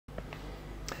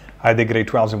Hi there, grade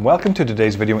 12s, and welcome to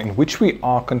today's video in which we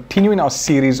are continuing our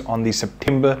series on the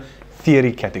September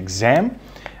Theory CAT exam,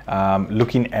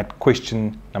 looking at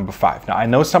question number 5. Now, I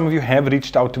know some of you have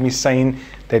reached out to me saying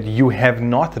that you have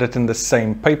not written the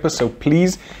same paper, so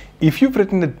please, if you've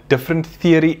written a different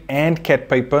theory and CAT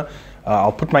paper,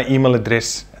 I'll put my email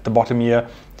address at the bottom here.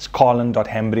 It's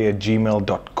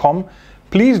carlin.hambry@gmail.com.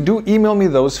 Please do email me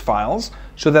those files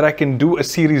so that I can do a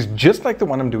series just like the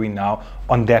one I'm doing now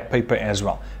on that paper as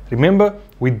well. Remember,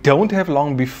 we don't have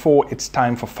long before it's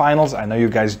time for finals. I know you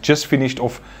guys just finished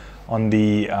off on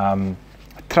the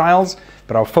trials,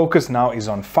 but our focus now is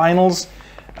on finals.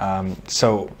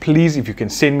 So please, if you can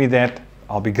send me that,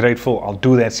 I'll be grateful. I'll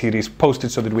do that series, post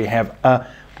it so that we have a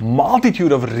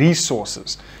multitude of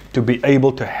resources to be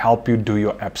able to help you do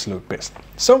your absolute best.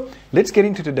 So let's get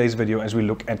into today's video as we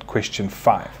look at question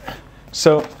 5.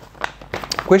 So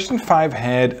question 5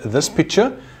 had this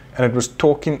picture, and it was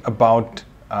talking about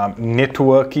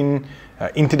networking,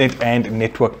 internet and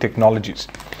network technologies.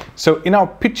 So in our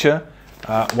picture,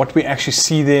 what we actually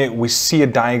see there, we see a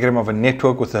diagram of a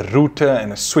network with a router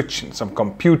and a switch and some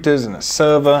computers and a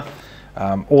server,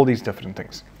 all these different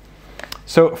things.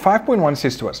 So 5.1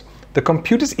 says to us, the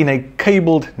computer's in a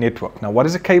cabled network. Now, what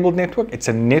is a cabled network? It's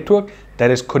a network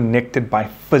that is connected by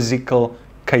physical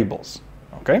cables.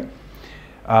 Okay,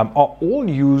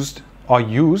 are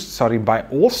used by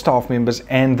all staff members,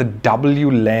 and the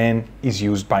WLAN is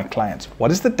used by clients.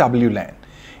 What is the WLAN?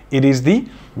 It is the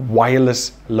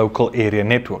wireless local area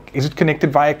network. Is it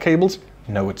connected via cables?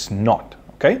 No, it's not.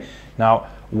 Okay. Now,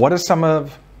 what are some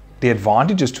of the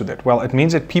advantages to that? Well, it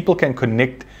means that people can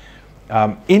connect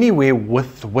anywhere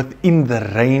within the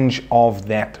range of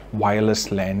that wireless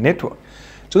LAN network.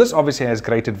 So this obviously has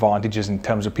great advantages in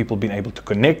terms of people being able to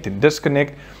connect and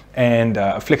disconnect, and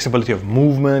flexibility of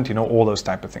movement, you know, all those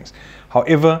type of things.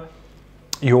 However,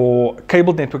 your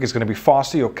cabled network is going to be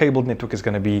faster, your cabled network is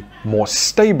going to be more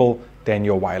stable than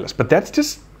your wireless. But that's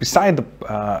just beside the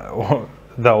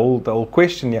whole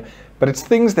question here. But it's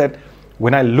things that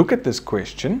when I look at this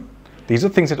question, these are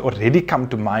things that already come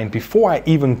to mind before I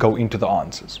even go into the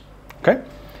answers. Okay,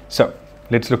 so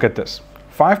let's look at this.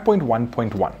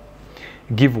 5.1.1.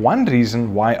 Give one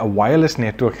reason why a wireless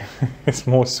network is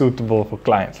more suitable for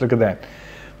clients. Look at that.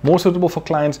 More suitable for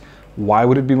clients. Why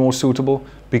would it be more suitable?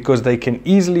 Because they can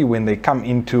easily, when they come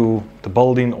into the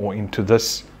building or into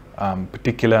this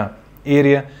particular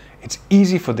area, it's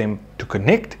easy for them to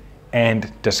connect and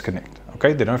disconnect.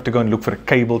 Okay, they don't have to go and look for a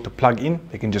cable to plug in.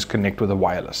 They can just connect with a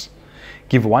wireless.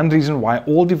 Give one reason why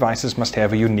all devices must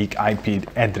have a unique IP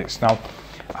address. Now,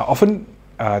 I often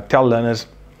tell learners,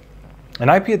 an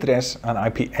IP address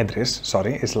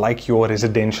is like your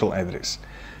residential address.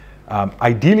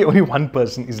 Ideally, only one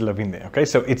person is living there. Okay,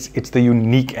 so it's the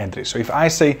unique address. So if I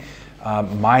say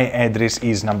my address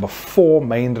is number 4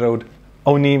 Main Road,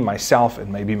 only myself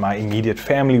and maybe my immediate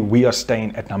family, we are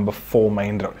staying at number 4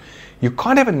 Main Road. You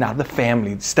can't have another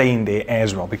family staying there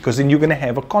as well, because then you're going to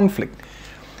have a conflict.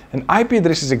 An IP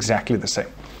address is exactly the same.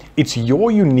 It's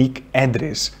your unique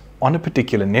address on a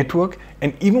particular network,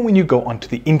 and even when you go onto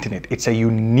the internet, it's a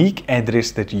unique address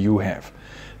that you have.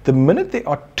 The minute there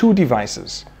are two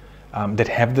devices that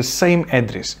have the same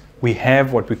address, we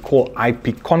have what we call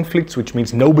IP conflicts, which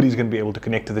means nobody's going to be able to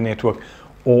connect to the network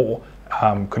or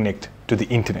connect to the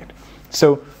internet.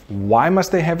 So why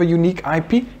must they have a unique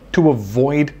IP? To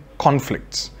avoid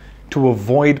conflicts, to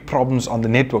avoid problems on the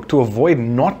network, to avoid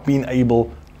not being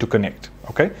able to connect.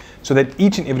 Okay, so that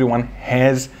each and everyone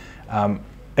has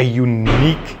a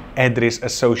unique address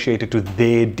associated to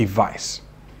their device.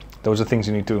 Those are things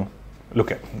you need to look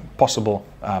at, possible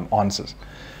answers.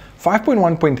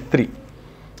 5.1.3.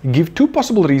 Give two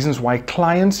possible reasons why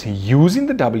clients using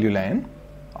the WLAN,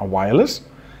 or wireless,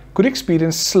 could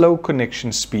experience slow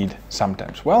connection speed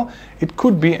sometimes. Well, it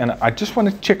could be, and I just want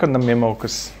to check on the memo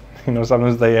because, you know,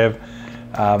 sometimes they have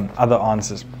other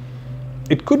answers.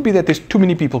 It could be that there's too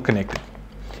many people connected.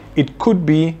 It could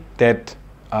be that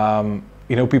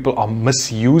you know, people are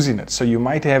misusing it. So you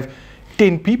might have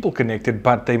 10 people connected,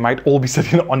 but they might all be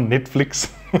sitting on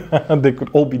Netflix. They could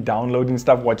all be downloading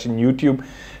stuff, watching YouTube.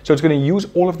 So it's going to use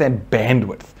all of that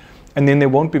bandwidth, and then there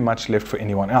won't be much left for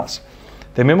anyone else.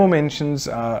 The memo mentions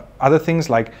other things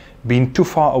like being too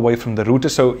far away from the router.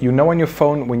 So you know on your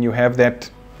phone when you have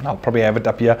that, I'll probably have it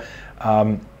up here,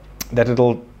 that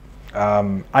little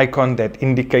icon that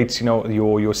indicates, you know,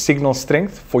 your signal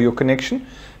strength for your connection.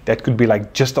 That could be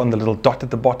like just on the little dot at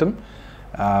the bottom.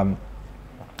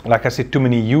 Like I said, too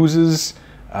many users.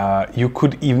 You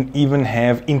could even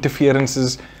have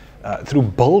interferences through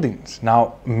buildings.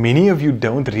 Now, many of you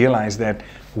don't realize that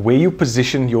where you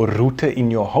position your router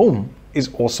in your home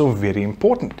is also very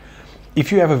important.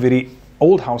 If you have a very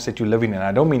old house that you live in, and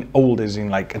I don't mean old as in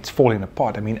like it's falling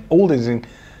apart, I mean old as in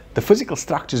the physical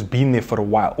structure's been there for a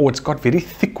while, or it's got very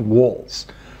thick walls,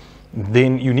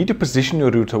 then you need to position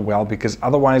your router well, because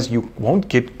otherwise you won't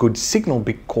get good signal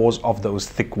because of those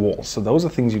thick walls. So those are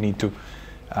things you need to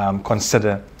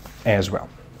consider as well.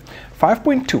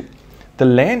 5.2, the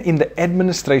LAN in the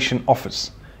administration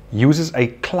office uses a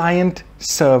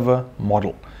client-server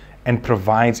model and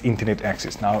provides internet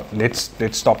access. Now let's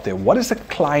stop there. What is a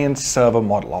client-server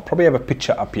model? I'll probably have a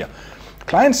picture up here.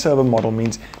 Client-server model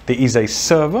means there is a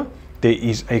server, there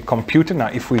is a computer. Now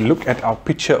if we look at our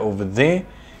picture over there,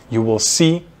 you will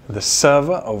see the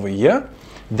server over here.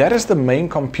 That is the main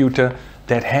computer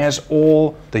that has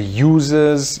all the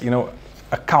users,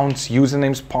 accounts,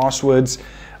 usernames, passwords.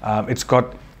 It's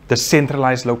got the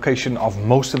centralized location of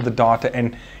most of the data,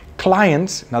 and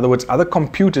clients, in other words other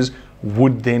computers,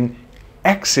 would then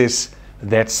access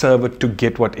that server to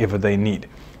get whatever they need.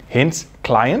 Hence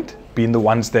client being the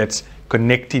ones that's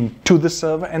connecting to the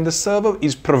server, and the server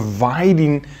is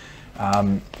providing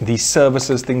these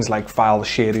services, things like file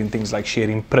sharing, things like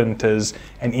sharing printers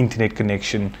and internet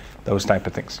connection, those type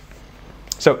of things.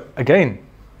 So again,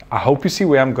 I hope you see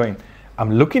where I'm going.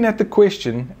 I'm looking at the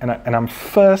question, and I'm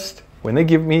first, when they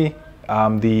give me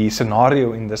the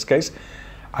scenario in this case,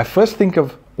 I first think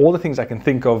of all the things I can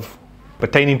think of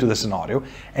pertaining to the scenario,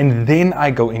 and then I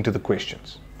go into the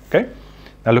questions. Okay?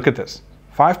 Now look at this.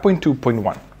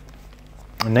 5.2.1.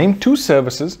 Name two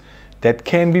services that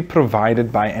can be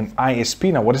provided by an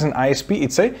ISP. Now what is an ISP?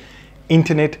 It's a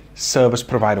internet service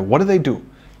provider. What do?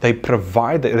 They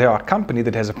provide, they are a company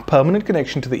that has a permanent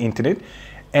connection to the internet,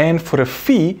 and for a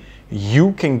fee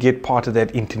you can get part of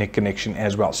that internet connection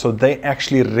as well. So they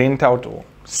actually rent out or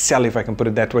sell, if I can put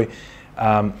it that way,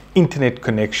 internet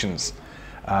connections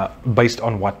based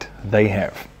on what they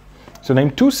have. So name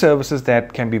two services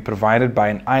that can be provided by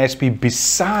an ISP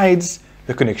besides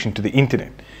the connection to the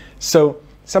internet. So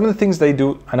some of the things they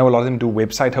do, I know a lot of them do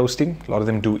website hosting, a lot of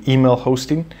them do email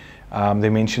hosting. They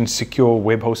mentioned secure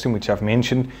web hosting, which I've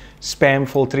mentioned, spam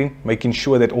filtering, making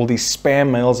sure that all these spam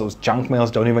mails, those junk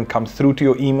mails, don't even come through to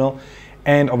your email.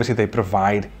 And obviously they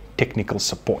provide technical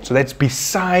support. So that's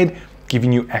beside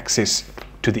giving you access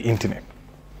to the internet.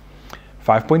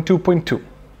 5.2.2,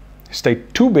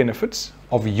 state two benefits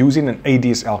of using an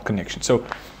ADSL connection. So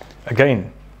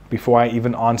again, before I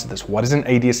even answer this, what is an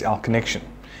ADSL connection?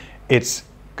 It's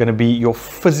going to be your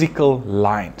physical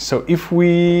line. So if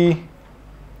we,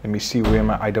 let me see where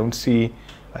I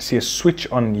see a switch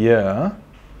on here.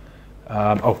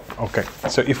 Okay.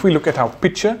 So if we look at our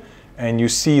picture and you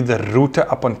see the router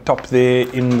up on top there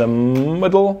in the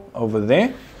middle over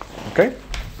there. Okay.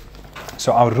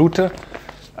 So our router,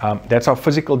 that's our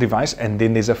physical device, and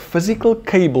then there's a physical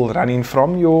cable running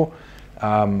from your,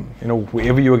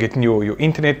 wherever you are getting your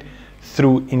internet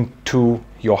through into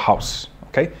your house.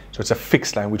 Okay, so it's a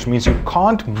fixed line, which means you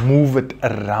can't move it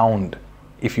around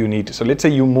if you need to. So let's say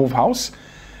you move house,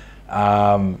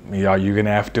 you're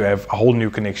gonna have to have a whole new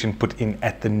connection put in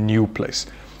at the new place.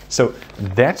 So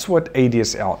that's what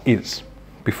ADSL is,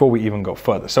 before we even go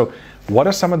further. So what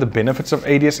are some of the benefits of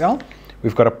ADSL?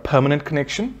 We've got a permanent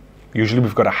connection. Usually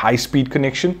we've got a high-speed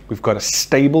connection. We've got a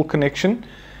stable connection.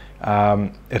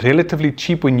 Relatively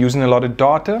cheap when using a lot of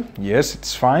data. Yes,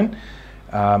 it's fine.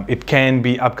 It can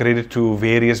be upgraded to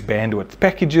various bandwidth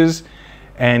packages,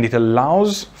 and it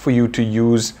allows for you to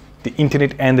use the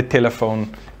internet and the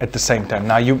telephone at the same time.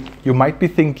 Now you might be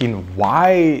thinking,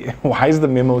 why is the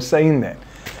memo saying that?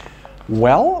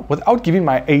 Well, without giving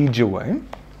my age away,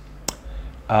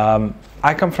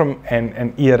 I come from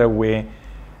an era where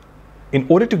in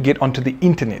order to get onto the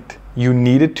internet, you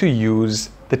needed to use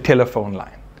the telephone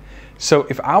line. So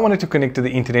if I wanted to connect to the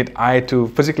internet, I had to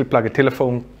physically plug a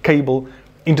telephone cable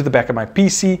into the back of my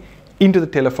PC, into the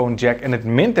telephone jack, and it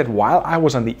meant that while I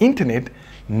was on the internet,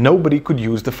 nobody could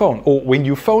use the phone. Or when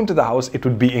you phone to the house, it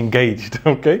would be engaged,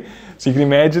 okay? So you can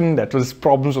imagine that was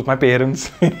problems with my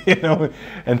parents,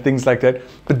 and things like that.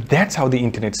 But that's how the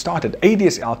internet started.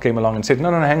 ADSL came along and said, no,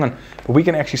 hang on. But we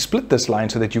can actually split this line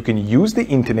so that you can use the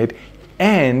internet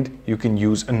and you can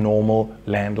use a normal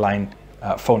landline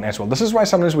phone as well. This is why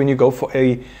sometimes when you go for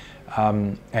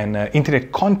an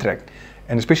internet contract,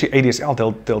 and especially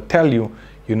ADSL, they'll tell you,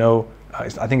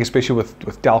 I think especially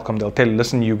with Telkom, they'll tell you,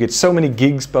 listen, you get so many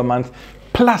gigs per month,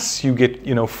 plus you get,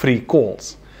 free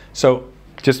calls. So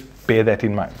just bear that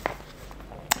in mind.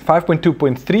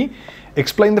 5.2.3,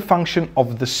 explain the function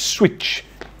of the switch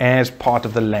as part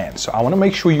of the LAN. So I want to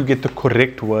make sure you get the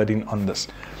correct wording on this.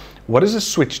 What does a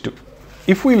switch do?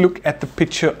 If we look at the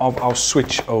picture of our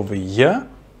switch over here,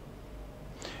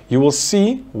 you will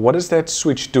see, what does that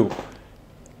switch do?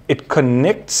 It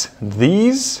connects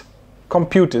these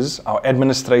computers, our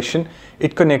administration,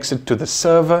 it connects it to the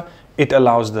server, it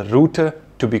allows the router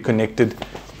to be connected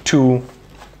to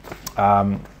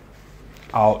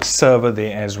our server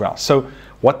there as well. So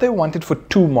what they wanted for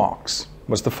 2 marks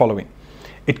was the following.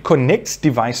 It connects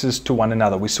devices to one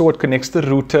another. We saw it connects the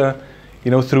router,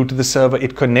 through to the server.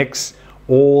 It connects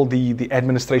all the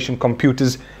administration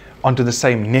computers onto the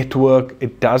same network.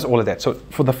 It does all of that. So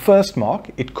for the first mark,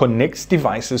 it connects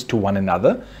devices to one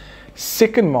another.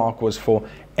 Second mark was for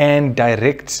and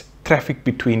directs traffic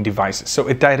between devices. So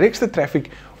it directs the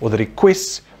traffic or the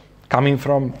requests coming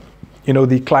from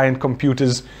the client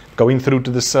computers going through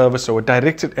to the server. So it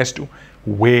directs it as to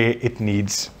where it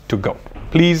needs to go.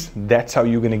 Please, that's how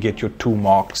you're going to get your 2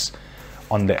 marks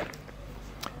on that.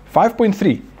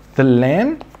 5.3, the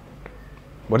LAN.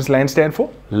 What does LAN stand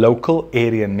for? Local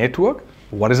Area Network.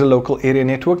 What is a local area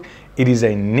network? It is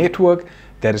a network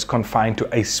that is confined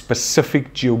to a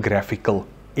specific geographical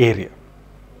area.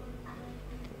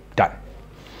 Done.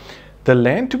 The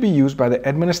LAN to be used by the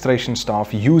administration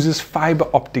staff uses fiber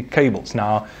optic cables.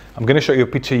 Now, I'm going to show you a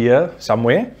picture here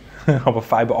somewhere of a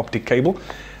fiber optic cable.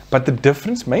 But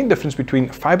the main difference between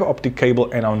fiber optic cable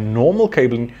and our normal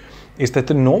cabling is that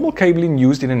the normal cabling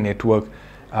used in a network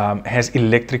has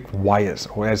electric wires,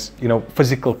 or has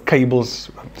physical cables,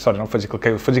 sorry, not physical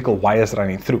cables, physical wires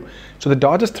running through. So the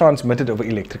data is transmitted over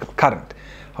electrical current.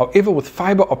 However, with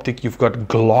fiber optic, you've got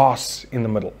glass in the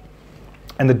middle,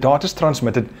 and the data is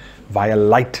transmitted via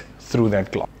light through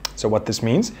that glass. So what this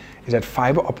means is that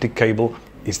fiber optic cable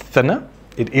is thinner,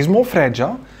 it is more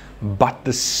fragile, but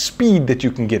the speed that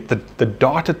you can get, the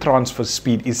data transfer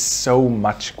speed is so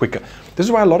much quicker. This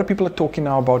is why a lot of people are talking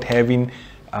now about having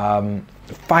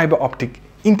fiber optic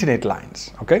internet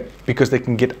lines, okay? Because they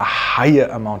can get a higher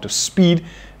amount of speed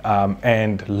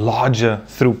and larger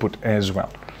throughput as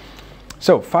well.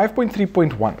 So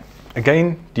 5.3.1,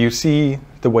 again, do you see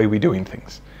the way we're doing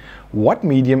things? What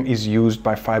medium is used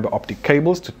by fiber optic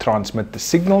cables to transmit the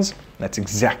signals? That's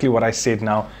exactly what I said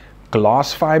now.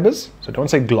 Glass fibers, so don't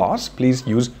say glass, please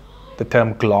use the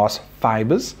term glass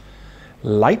fibers,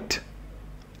 light,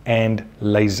 and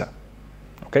laser.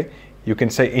 Okay, you can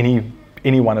say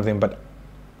any one of them, but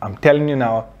I'm telling you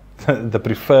now, the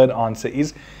preferred answer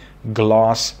is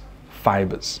glass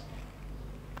fibers.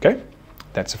 Okay,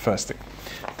 that's the first thing.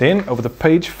 Then over the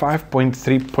page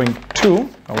 5.3.2,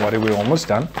 or what are we almost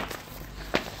done?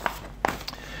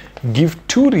 Give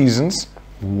 2 reasons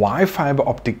why fiber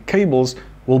optic cables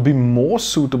will be more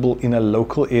suitable in a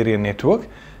local area network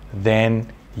than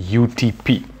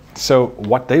UTP. So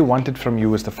what they wanted from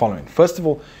you is the following. First of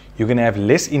all, you're going to have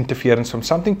less interference from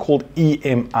something called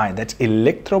EMI. That's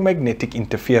electromagnetic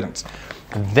interference.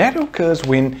 That occurs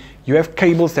when you have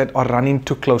cables that are running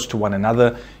too close to one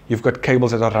another. You've got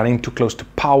cables that are running too close to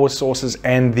power sources,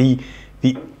 and the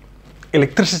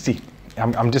electricity,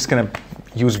 I'm just going to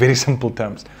use very simple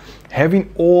terms.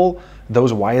 Having all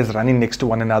those wires running next to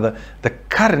one another, the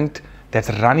current that's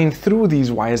running through these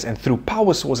wires and through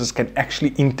power sources can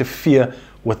actually interfere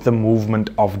with the movement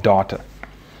of data.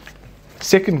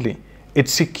 Secondly,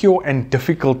 it's secure and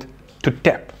difficult to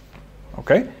tap.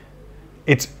 Okay,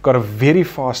 it's got a very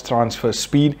fast transfer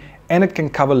speed and it can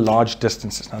cover large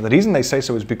distances. Now the reason they say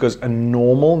so is because a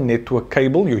normal network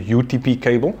cable, your UTP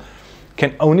cable,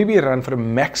 can only be run for a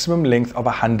maximum length of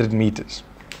 100 meters.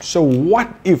 So what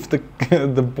if the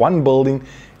one building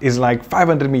is like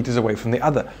 500 meters away from the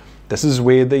other? This is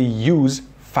where they use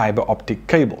fiber optic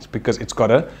cables, because it's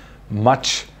got a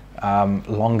much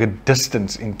longer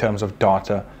distance in terms of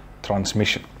data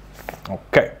transmission.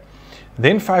 Okay,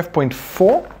 then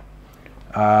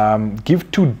 5.4,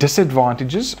 give 2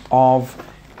 disadvantages of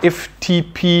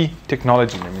FTP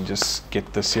technology. Let me just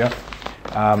get this here.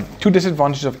 2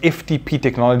 disadvantages of FTP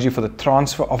technology for the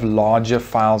transfer of larger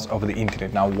files over the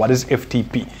internet. Now, what is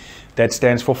FTP? That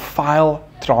stands for File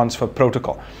Transfer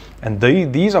Protocol. And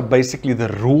these are basically the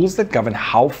rules that govern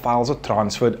how files are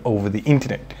transferred over the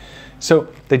internet. So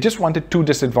they just wanted 2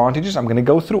 disadvantages. I'm going to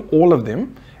go through all of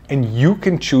them, and you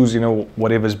can choose,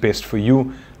 whatever's best for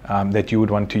you that you would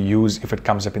want to use if it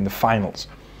comes up in the finals.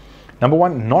 Number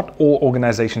 1, not all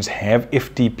organizations have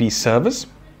FTP servers.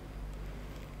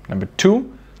 Number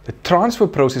 2, the transfer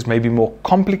process may be more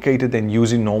complicated than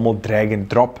using normal drag and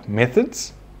drop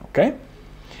methods. Okay,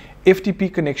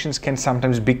 FTP connections can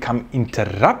sometimes become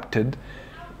interrupted.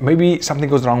 Maybe something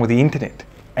goes wrong with the internet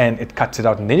and it cuts it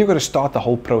out, and then you've got to start the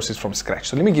whole process from scratch.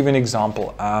 So let me give you an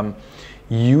example.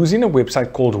 Using a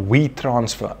website called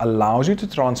WeTransfer allows you to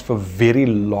transfer very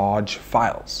large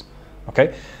files.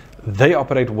 Okay, they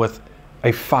operate with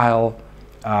a file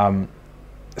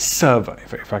server,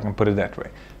 if I can put it that way.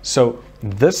 So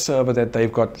this server that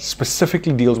they've got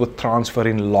specifically deals with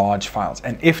transferring large files,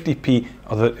 and FTP,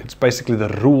 it's basically the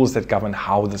rules that govern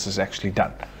how this is actually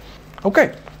done.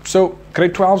 Okay, so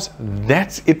grade 12s,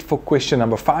 that's it for question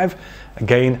number 5.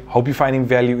 Again, hope you're finding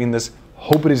value in this,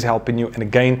 hope it is helping you, and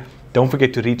again, don't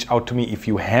forget to reach out to me if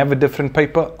you have a different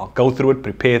paper. I'll go through it,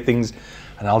 prepare things,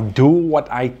 and I'll do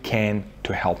what I can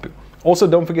to help you. Also,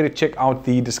 don't forget to check out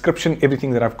the description,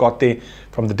 everything that I've got there,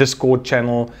 from the Discord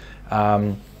channel,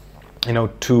 to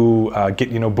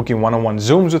get, booking one-on-one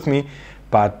Zooms with me.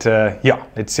 But yeah,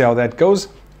 let's see how that goes.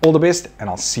 All the best, and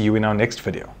I'll see you in our next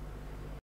video.